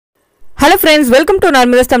Hello friends, welcome to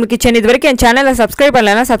Narmada's Tamil Kitchen. If you like channel subscribe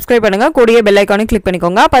பண்ணலனா subscribe பண்ணுங்க. கூடயே bell icon click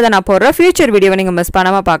பண்ணிக்கோங்க. அப்பதான் நான் போடுற future வீடியோவை நீங்க மிஸ்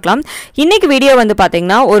பண்ணாம பார்க்கலாம். இன்னைக்கு வீடியோ வந்து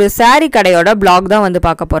பாத்தீங்கன்னா ஒரு saree கடையோட vlog தான் வந்து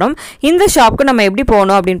பார்க்க போறோம். இந்த ஷாப்க்கு நம்ம எப்படி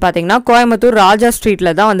போறோம் அப்படினு பாத்தீங்கன்னா கோயம்புத்தூர் ராஜா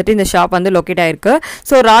ஸ்ட்ரீட்ல தான் வந்துட்டு இந்த ஷாப் வந்து லொகேட் ஆயிருக்கு.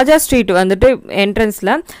 சோ ராஜா ஸ்ட்ரீட் வந்துட்டு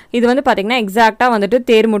என்ட்ரன்ஸ்ல இது வந்து பாத்தீங்கன்னா எக்ஸாக்ட்டா வந்துட்டு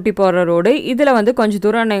தேர்முட்டி போற ரோடு. இதுல வந்து கொஞ்சம்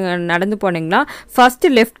தூரம் நடந்து போனீங்கன்னா ஃபர்ஸ்ட்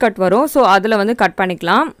லெஃப்ட் கட் வரும். சோ அதுல வந்து கட்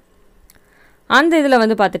பண்ணிக்கலாம். அந்த இதில்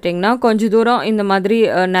வந்து பார்த்துட்டிங்கன்னா கொஞ்சம் தூரம் இந்த மாதிரி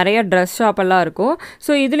நிறைய ட்ரெஸ் ஷாப்பெல்லாம் இருக்கும்.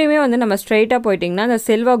 ஸோ இதுலேயுமே வந்து நம்ம ஸ்ட்ரைட்டாக போயிட்டிங்கன்னா இந்த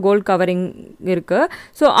செல்வா கோல்ட் கவரிங் இருக்குது.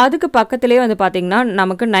 ஸோ அதுக்கு பக்கத்துலேயே வந்து பார்த்திங்கன்னா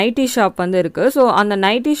நமக்கு நைட்டி ஷாப் வந்து இருக்குது. ஸோ அந்த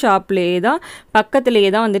நைட்டி ஷாப்லேயே தான்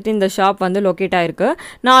பக்கத்துலேயே தான் வந்துட்டு இந்த ஷாப் வந்து லொக்கேட் ஆகிருக்கு.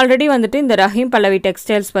 நான் ஆல்ரெடி வந்துட்டு இந்த ரஹீம் பல்லவி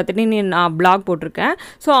டெக்ஸ்டைல்ஸ் பற்றிட்டு நான் பிளாக் போட்டிருக்கேன்.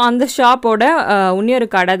 ஸோ அந்த ஷாப்போட இன்னொரு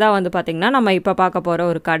கடை தான் வந்து பார்த்திங்கன்னா நம்ம இப்போ பார்க்க போகிற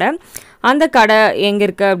ஒரு கடை. அந்த கடை எங்கே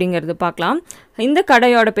இருக்குது அப்படிங்கிறது பார்க்கலாம். இந்த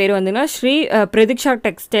கடையோட பேர் வந்துன்னா ஸ்ரீ பிரதிக்ஷா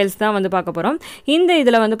டெக்ஸ்டைல்ஸ் தான் வந்து பார்க்க போகிறோம். இந்த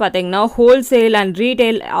இதில் வந்து பார்த்தீங்கன்னா wholesale and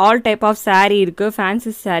retail all type of sari இருக்குது.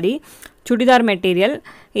 ஃபேன்சி சாரீ, சுடிதார் மெட்டீரியல்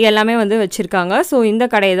எல்லாமே வந்து வச்சுருக்காங்க. ஸோ இந்த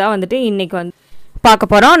கடையை தான் வந்துட்டு இன்றைக்கி வந்து பார்க்க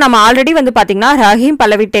போகிறோம். நம்ம ஆல்ரெடி வந்து பார்த்திங்கன்னா ரஹீம்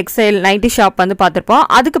பல்லவி டெக்ஸ்டைல் நைட்டி ஷாப் வந்து பார்த்துருப்போம்.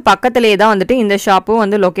 அதுக்கு பக்கத்துலேயே தான் வந்துட்டு இந்த ஷாப்பும்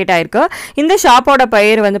வந்து லொக்கேட் ஆகிருக்கு. இந்த ஷாப்போட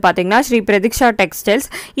பெயர் வந்து பார்த்திங்கன்னா ஸ்ரீ பிரதிக்ஷா டெக்ஸ்டைல்ஸ்.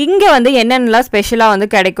 இங்கே வந்து என்னென்னலாம் ஸ்பெஷலாக வந்து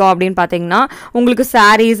கிடைக்கும் அப்படின்னு பார்த்தீங்கன்னா உங்களுக்கு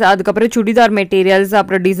சாரீஸ், அதுக்கப்புறம் சுடிதார் மெட்டீரியல்ஸ்,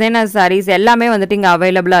 அப்புறம் டிசைனர் சாரீஸ் எல்லாமே வந்துட்டு இங்கே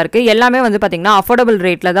அவைலபிளாக இருக்குது. எல்லாமே வந்து பார்த்திங்கன்னா அஃபோர்டபுள்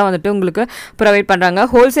ரேட்டில் தான் வந்துட்டு உங்களுக்கு ப்ரொவைட் பண்ணுறாங்க.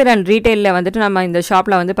 ஹோல்சேல் அண்ட் ரீட்டைலில் வந்துட்டு நம்ம இந்த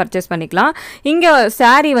ஷாப்பில் வந்து பர்ச்சேஸ் பண்ணிக்கலாம். இங்கே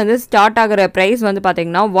சாரீ வந்து ஸ்டார்ட் ஆகிற ப்ரைஸ் வந்து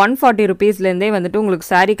பார்த்திங்கன்னா 140 ருபீஸ்லேருந்தே வந்து உங்களுக்கு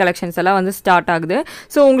சாரீ கலெக்ஷன்ஸ் எல்லாம் வந்து ஸ்டார்ட் ஆகுது.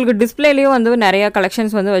 ஸோ உங்களுக்கு டிஸ்பிளேலையும் வந்து நிறைய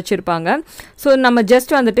கலெக்ஷன்ஸ் வந்து வச்சுருப்பாங்க. ஸோ நம்ம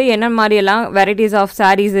ஜஸ்ட் வந்துட்டு என்ன மாதிரி எல்லாம் வெரைட்டிஸ் ஆஃப்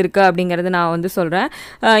சாரீஸ் இருக்குது அப்படிங்கிறது நான் வந்து சொல்கிறேன்.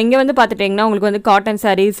 இங்கே வந்து பார்த்துட்டிங்கன்னா உங்களுக்கு வந்து காட்டன்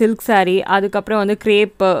சாரீ, சில்க் சாரீ, அதுக்கப்புறம் வந்து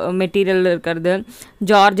கிரேப் மெட்டீரியல் இருக்கிறது,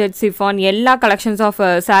 ஜார்ஜெட், சிஃபான் எல்லா கலெக்ஷன்ஸ் ஆஃப்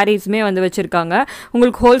சாரீஸுமே வந்து வச்சுருக்காங்க.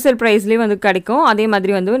 உங்களுக்கு ஹோல்சேல் ப்ரைஸ்லேயும் வந்து கிடைக்கும். அதே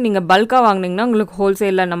மாதிரி வந்து நீங்கள் பல்காக வாங்கினீங்கன்னா உங்களுக்கு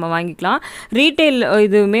ஹோல்சேலில் நம்ம வாங்கிக்கலாம். ரீட்டைல்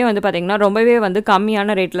இதுவுமே வந்து பார்த்திங்கன்னா ரொம்பவே வந்து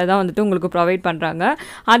கம்மியான ரேட்டில் தான் வந்துட்டு உங்களுக்கு ப்ரொவைட் பண்ணுறாங்க.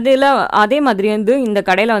 அதில் அதே மாதிரி வந்து இந்த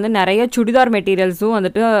கடையில் வந்து நிறைய சுடிதார் மெட்டீரியல்ஸும்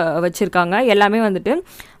வந்துட்டு வச்சுருக்காங்க. எல்லாமே வந்துட்டு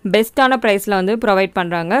பெஸ்ட்டான ப்ரைஸில் வந்து ப்ரொவைட்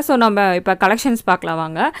பண்ணுறாங்க. ஸோ நம்ம இப்போ கலெக்ஷன்ஸ் பார்க்கலாம்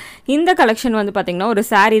வாங்க. இந்த கலெக்ஷன் வந்து பார்த்திங்கன்னா ஒரு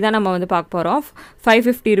சாரீ தான் நம்ம வந்து பார்க்க போகிறோம்.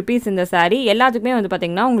 550 ருபீஸ் இந்த சாரீ. எல்லாத்துக்குமே வந்து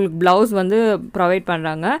பார்த்திங்கன்னா உங்களுக்கு ப்ளவுஸ் வந்து ப்ரொவைட்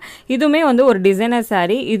பண்ணுறாங்க. இதுவுமே வந்து ஒரு டிசைனர்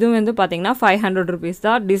சாரீ. இதுவும் வந்து பார்த்திங்கன்னா 500 ருபீஸ்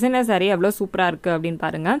தான். டிசைனர் சாரீ எவ்வளோ சூப்பராக இருக்குது அப்படின்னு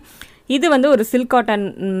பாருங்கள். இது வந்து ஒரு சில்க் காட்டன்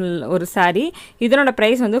ஒரு சாரீ. இதனோட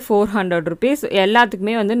ப்ரைஸ் வந்து 400 ருபீஸ்.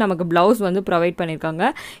 எல்லாத்துக்குமே வந்து நமக்கு ப்ளவுஸ் வந்து ப்ரொவைட் பண்ணியிருக்காங்க.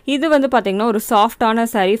 இது வந்து பார்த்திங்கன்னா ஒரு சாஃப்டான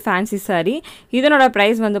சாரீ, ஃபேன்சி சாரீ. இதனோட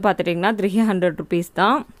ப்ரைஸ் வந்து பார்த்துட்டிங்கன்னா 300 ருபீஸ்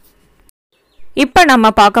தான். இப்போ நம்ம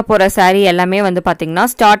பார்க்க போகிற சாரீ எல்லாமே வந்து பார்த்திங்கன்னா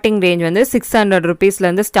ஸ்டார்டிங் ரேஞ்ச் வந்து 600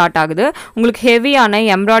 ருபீஸ்லேருந்து ஸ்டார்ட் ஆகுது. உங்களுக்கு ஹெவியான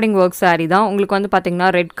எம்ப்ராய்டிங் ஒர்க் சாரீ தான். உங்களுக்கு வந்து பார்த்திங்கன்னா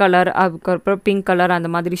ரெட் கலர், அதுக்கப்புறம் பிங்க் கலர்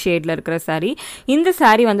அந்த மாதிரி ஷேடில் இருக்கிற சாரீ. இந்த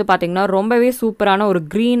சாரீ வந்து பார்த்திங்கன்னா ரொம்பவே சூப்பரான ஒரு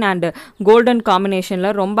க்ரீன் அண்ட் கோல்டன்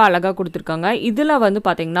காம்பினேஷனில் ரொம்ப அழகாக கொடுத்துருக்காங்க. இதில் வந்து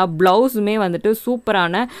பார்த்திங்கன்னா ப்ளவுஸுமே வந்துட்டு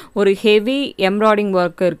சூப்பரான ஒரு ஹெவி எம்ப்ராய்டிங்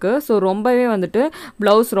ஒர்க் இருக்குது. ஸோ ரொம்பவே வந்துட்டு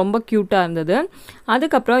ப்ளவுஸ் ரொம்ப க்யூட்டாக இருந்தது.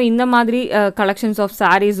 அதுக்கப்புறம் இந்த மாதிரி கலெக்ஷன்ஸ் ஆஃப்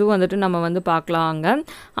சாரீஸும் வந்துட்டு நம்ம வந்து பார்க்கலாங்க.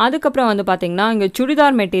 அதுக்கப்புறம் வந்து பார்த்திங்கன்னா இங்கே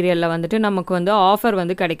சுடிதார் மெட்டீரியலில் வந்துட்டு நமக்கு வந்து ஆஃபர்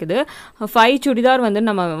வந்து கிடைக்குது. 5 சுடிதார் வந்து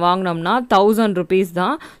நம்ம வாங்கினோம்னா 1000 ருபீஸ்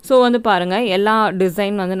தான். ஸோ வந்து பாருங்கள், எல்லா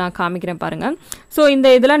டிசைன் வந்து நான் காமிக்கிறேன் பாருங்கள். ஸோ இந்த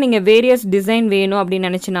இதில் நீங்கள் வேரியஸ் டிசைன் வேணும் அப்படின்னு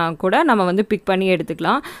நினச்சினா கூட நம்ம வந்து பிக் பண்ணி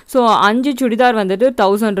எடுத்துக்கலாம். ஸோ 5 சுடிதார் வந்துட்டு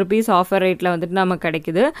 1000 ருபீஸ் ஆஃபர் ரேட்டில் வந்துட்டு நமக்கு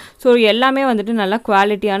கிடைக்குது. ஸோ எல்லாமே வந்துட்டு நல்லா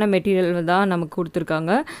குவாலிட்டியான மெட்டீரியல் தான் நமக்கு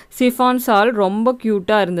கொடுத்துருக்காங்க. சிஃபான் சால் ரொம்ப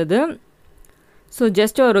க்யூட்டாக இருந்தது. ஸோ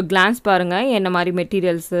ஜஸ்ட் ஒரு கிளான்ஸ் பாருங்கள் என்ன மாதிரி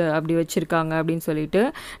மெட்டீரியல்ஸு அப்படி வச்சுருக்காங்க அப்படின்னு சொல்லிட்டு.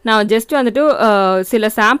 நான் ஜஸ்ட் வந்துட்டு சில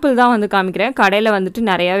சாம்பிள் தான் வந்து காமிக்கிறேன். கடையில் வந்துட்டு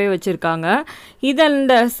நிறையாவே வச்சுருக்காங்க.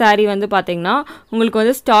 இந்த சாரீ வந்து பார்த்திங்கன்னா உங்களுக்கு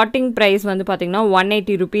வந்து ஸ்டார்டிங் ப்ரைஸ் வந்து பார்த்திங்கன்னா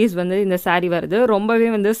 180 ருபீஸ் வந்து இந்த சாரீ வருது. ரொம்பவே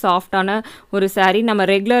வந்து சாஃப்டான ஒரு சாரீ. நம்ம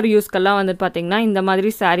ரெகுலர் யூஸ்க்கெல்லாம் வந்துட்டு பார்த்திங்கன்னா இந்த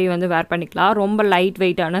மாதிரி சாரீ வந்து வேர் பண்ணிக்கலாம். ரொம்ப லைட்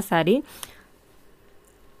வெயிட்டான சாரீ.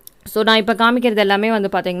 ஸோ நான் இப்போ காமிக்கிறது எல்லாமே வந்து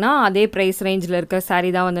பார்த்திங்கன்னா அதே ப்ரைஸ் ரேஞ்சில் இருக்க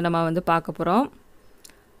சாரீ தான் வந்து நம்ம வந்து பார்க்க போகிறோம்.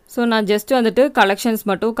 ஸோ நான் ஜஸ்ட் வந்துட்டு கலெக்ஷன்ஸ்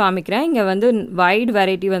மட்டும் காமிக்கிறேன். இங்கே வந்து வைட்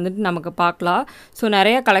வெரைட்டி வந்துட்டு நமக்கு பார்க்கலாம். ஸோ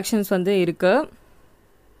நிறைய கலெக்ஷன்ஸ் வந்து இருக்குது.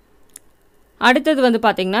 அடுத்தது வந்து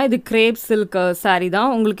பார்த்திங்கன்னா இது கிரேப் சில்க் சாரீ தான்.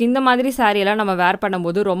 உங்களுக்கு இந்த மாதிரி சாரியெல்லாம் நம்ம வேர்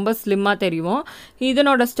பண்ணும்போது ரொம்ப ஸ்லிம்மாக தெரியும்.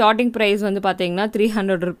 இதனோட ஸ்டார்டிங் ப்ரைஸ் வந்து பார்த்திங்கன்னா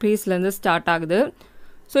 300 ருபீஸ்லேருந்து ஸ்டார்ட் ஆகுது.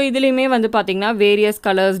 ஸோ இதுலேயுமே வந்து பார்த்திங்கன்னா வேரியஸ்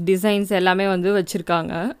கலர்ஸ், டிசைன்ஸ் எல்லாமே வந்து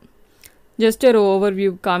வச்சுருக்காங்க. ஜஸ்ட் ஒரு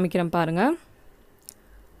ஓவர்வியூ காமிக்கிறேன் பாருங்கள்.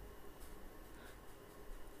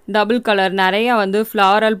 டபுள் கலர் நிறையா வந்து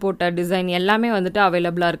ஃப்ளாரல் போட்ட டிசைன் எல்லாமே வந்துட்டு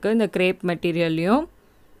அவைலபிளாக இருக்குது இந்த கிரேப் மெட்டீரியல்லையும்.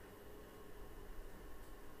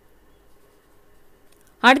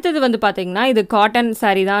 அடுத்தது வந்து பார்த்தீங்கன்னா இது காட்டன்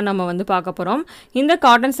saree தான் நம்ம வந்து பார்க்க போகிறோம். இந்த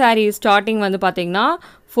காட்டன் saree ஸ்டார்டிங் வந்து பார்த்தீங்கன்னா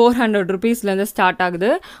 400 rupeesலேருந்து ஸ்டார்ட்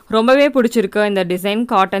ஆகுது. ரொம்பவே பிடிச்சிருக்கு இந்த டிசைன்.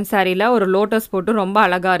 காட்டன் சாரியில் ஒரு லோட்டஸ் போட்டு ரொம்ப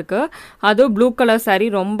அழகாக இருக்குது. அதுவும் ப்ளூ கலர்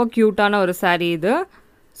saree, ரொம்ப க்யூட்டான ஒரு saree இது.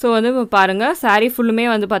 ஸோ வந்து பாருங்கள், saree ஃபுல்லுமே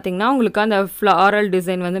வந்து பார்த்திங்கன்னா உங்களுக்கு அந்த ஃப்ளாரல்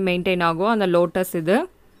டிசைன் வந்து மெயின்டைன் ஆகும், அந்த லோட்டஸ் இது.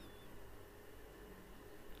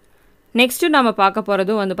 நெக்ஸ்ட்டு நம்ம பார்க்க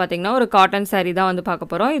போகிறதும் வந்து பார்த்திங்கன்னா ஒரு காட்டன் saree தான் வந்து பார்க்க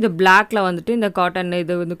போகிறோம். இது பிளாக்ல வந்துட்டு இந்த காட்டன்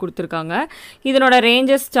இது வந்து கொடுத்துருக்காங்க. இதனோட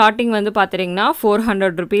ரேஞ்சஸ் ஸ்டார்டிங் வந்து பார்த்திங்கன்னா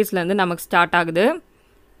 400 rupeesலேருந்து நமக்கு ஸ்டார்ட் ஆகுது.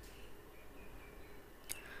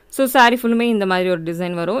 ஸோ saree ஃபுல்லுமே இந்த மாதிரி ஒரு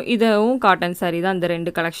டிசைன் வரும். இதுவும் காட்டன் saree தான், இந்த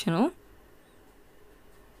 2 கலெக்ஷனும்.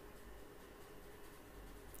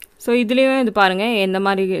 ஸோ இதுலேயும் இது பாருங்கள் எந்த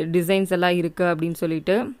மாதிரி டிசைன்ஸ் எல்லாம் இருக்குது அப்படின்னு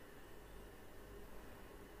சொல்லிட்டு.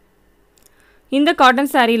 இந்த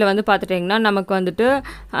காட்டன் சாரியில் வந்து பார்த்துட்டிங்கன்னா நமக்கு வந்துட்டு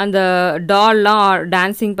அந்த டால்லாம்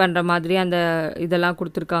டான்ஸிங் பண்ணுற மாதிரி அந்த இதெல்லாம்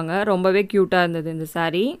கொடுத்துருக்காங்க. ரொம்பவே க்யூட்டாக இருந்தது இந்த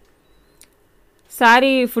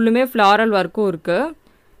saree ஃபுல்லுமே ஃப்ளாரல் ஒர்க்கும் இருக்குது.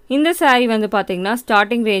 இந்த saree வந்து பார்த்திங்கன்னா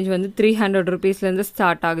ஸ்டார்டிங் ரேஞ்ச் வந்து 300 rupeesலேருந்து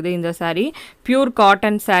ஸ்டார்ட் ஆகுது. இந்த saree பியூர்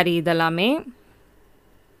காட்டன் saree இதெல்லாமே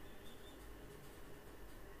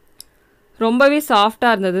ரொம்பவே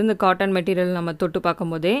சாஃப்டாக இருந்தது இந்த காட்டன் மெட்டீரியல் நம்ம தொட்டு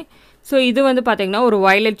பார்க்கும்போதே. ஸோ இது வந்து பார்த்திங்கன்னா ஒரு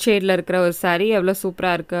வயலட் ஷேடில் இருக்கிற ஒரு saree எவ்வளோ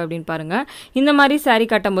சூப்பராக இருக்குது அப்படின்னு பாருங்கள். இந்த மாதிரி saree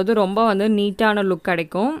கட்டும்போது ரொம்ப வந்து நீட்டான லுக்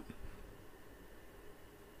கிடைக்கும்.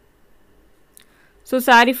 ஸோ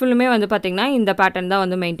saree ஃபுல்லுமே வந்து பார்த்திங்கன்னா இந்த பேட்டர்ன் தான்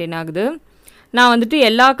வந்து மெயின்டைன் ஆகுது. நான் வந்துட்டு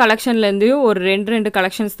எல்லா கலெக்ஷன்லேருந்தையும் ஒரு 2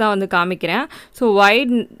 கலெக்ஷன்ஸ் தான் வந்து காமிக்கிறேன். ஸோ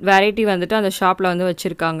வைட் வெரைட்டி வந்துட்டு அந்த ஷாப்பில் வந்து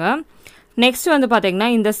வச்சுருக்காங்க. நெக்ஸ்ட் வந்து பார்த்திங்கன்னா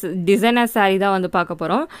இந்த டிசைனர் saree தான் வந்து பார்க்க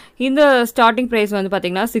போகிறோம். இந்த ஸ்டார்டிங் ப்ரைஸ் வந்து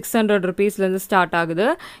பார்த்திங்கன்னா 600 rupeesலேருந்து ஸ்டார்ட் ஆகுது.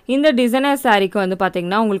 இந்த டிசைனர் சாரீக்கு வந்து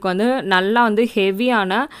பார்த்திங்கன்னா உங்களுக்கு வந்து நல்லா வந்து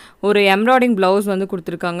ஹெவியான ஒரு எம்ப்ராய்டிங் ப்ளவுஸ் வந்து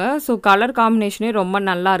கொடுத்துருக்காங்க. ஸோ கலர் காம்பினேஷனே ரொம்ப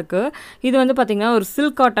நல்லா இருக்குது. இது வந்து பார்த்திங்கன்னா ஒரு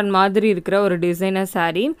சில்க் காட்டன் மாதிரி இருக்கிற ஒரு டிசைனர்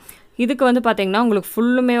saree. இதுக்கு வந்து பார்த்திங்கன்னா உங்களுக்கு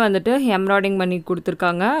ஃபுல்லுமே வந்துட்டு எம்ப்ராய்டிங் பண்ணி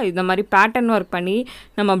கொடுத்துருக்காங்க. இந்த மாதிரி பேட்டர்ன் ஒர்க் பண்ணி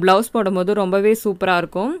நம்ம ப்ளவுஸ் போடும்போது ரொம்பவே சூப்பராக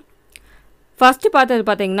இருக்கும். ஃபஸ்ட்டு பார்த்தது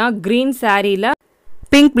பார்த்திங்கன்னா க்ரீன் சாரியில்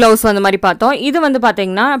பிங்க் ப்ளவுஸ் வந்த மாதிரி பார்த்தோம். இது வந்து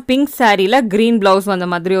பார்த்திங்கன்னா பிங்க் சாரியில் க்ரீன் ப்ளவுஸ் வந்த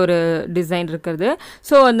மாதிரி ஒரு டிசைன் இருக்கிறது.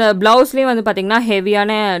 ஸோ அந்த ப்ளவுஸ்லேயும் வந்து பார்த்திங்கன்னா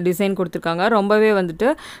ஹெவியான டிசைன் கொடுத்துருக்காங்க. ரொம்பவே வந்துட்டு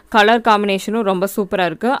கலர் காம்பினேஷனும் ரொம்ப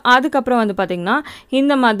சூப்பராக இருக்குது. அதுக்கப்புறம் வந்து பார்த்திங்கன்னா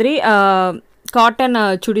இந்த மாதிரி காட்டன்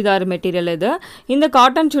சுடிதார் மெட்டீரியல் இது. இந்த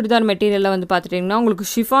காட்டன் சுடிதார் மெட்டீரியலில் வந்து பார்த்துட்டிங்கன்னா உங்களுக்கு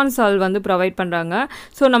ஷிஃபான் ஷால் வந்து ப்ரொவைட் பண்ணுறாங்க.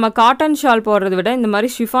 ஸோ நம்ம காட்டன் ஷால் போடுறத விட இந்த மாதிரி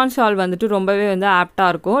ஷிஃபான் ஷால் வந்துட்டு ரொம்பவே வந்து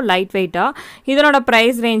ஆப்டாக இருக்கும், லைட் வெயிட்டாக. இதனோட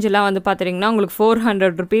ப்ரைஸ் ரேஞ்செலாம் வந்து பார்த்துட்டிங்கன்னா உங்களுக்கு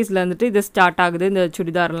 400 rupeesலேருந்துட்டு இது ஸ்டார்ட் ஆகுது இந்த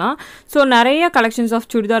சுடிதார்லாம். ஸோ நிறைய கலெக்ஷன்ஸ் ஆஃப்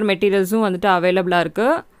சுடிதார் மெட்டீரியல்ஸும் வந்துட்டு அவைலபிளாக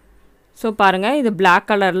இருக்குது. ஸோ பாருங்கள், இது பிளாக்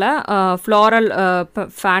கலரில் ஃப்ளாரல்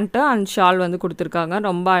ஃபேண்ட்டு அண்ட் ஷால் வந்து கொடுத்துருக்காங்க.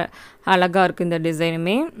 ரொம்ப அழகாக இருக்குது இந்த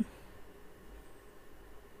டிசைனுமே.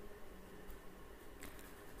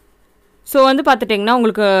 ஸோ வந்து பார்த்துட்டிங்கன்னா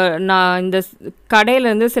உங்களுக்கு நான் இந்த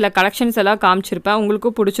கடையிலேருந்து சில கலெக்ஷன்ஸ் எல்லாம் காமிச்சிருப்பேன்.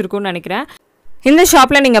 உங்களுக்கும் பிடிச்சிருக்குன்னு நினைக்கிறேன். இந்த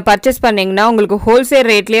ஷாப்பில் நீங்கள் பர்ச்சேஸ் பண்ணிங்கன்னா உங்களுக்கு ஹோல்சேல்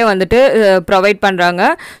ரேட்லேயே வந்துட்டு ப்ரொவைட் பண்ணுறாங்க.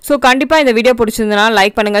 ஸோ கண்டிப்பாக இந்த வீடியோ பிடிச்சிருந்ததுனா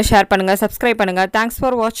லைக் பண்ணுங்கள், ஷேர் பண்ணுங்கள், சப்ஸ்கிரைப் பண்ணுங்கள். தேங்க்ஸ்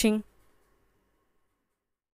ஃபார் வாட்சிங்.